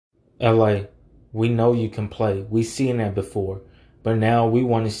LA, we know you can play. We seen that before. But now we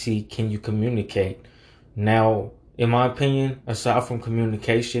want to see, can you communicate? Now, in my opinion, aside from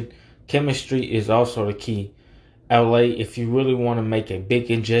communication, chemistry is also the key. LA, if you really want to make a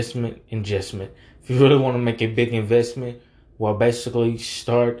big investment. If you really want to make a big investment, well, basically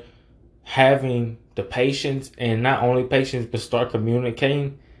start having the patience, and not only patience, but start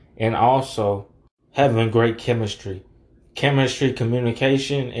communicating, and also having great chemistry. Chemistry,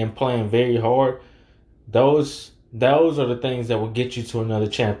 communication, and playing very hard. Those are the things that will get you to another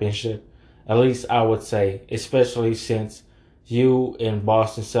championship. At least I would say, especially since you and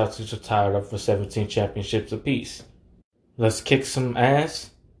Boston Celtics are tied up for 17 championships apiece. Let's kick some ass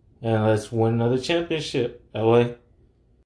and let's win another championship, LA.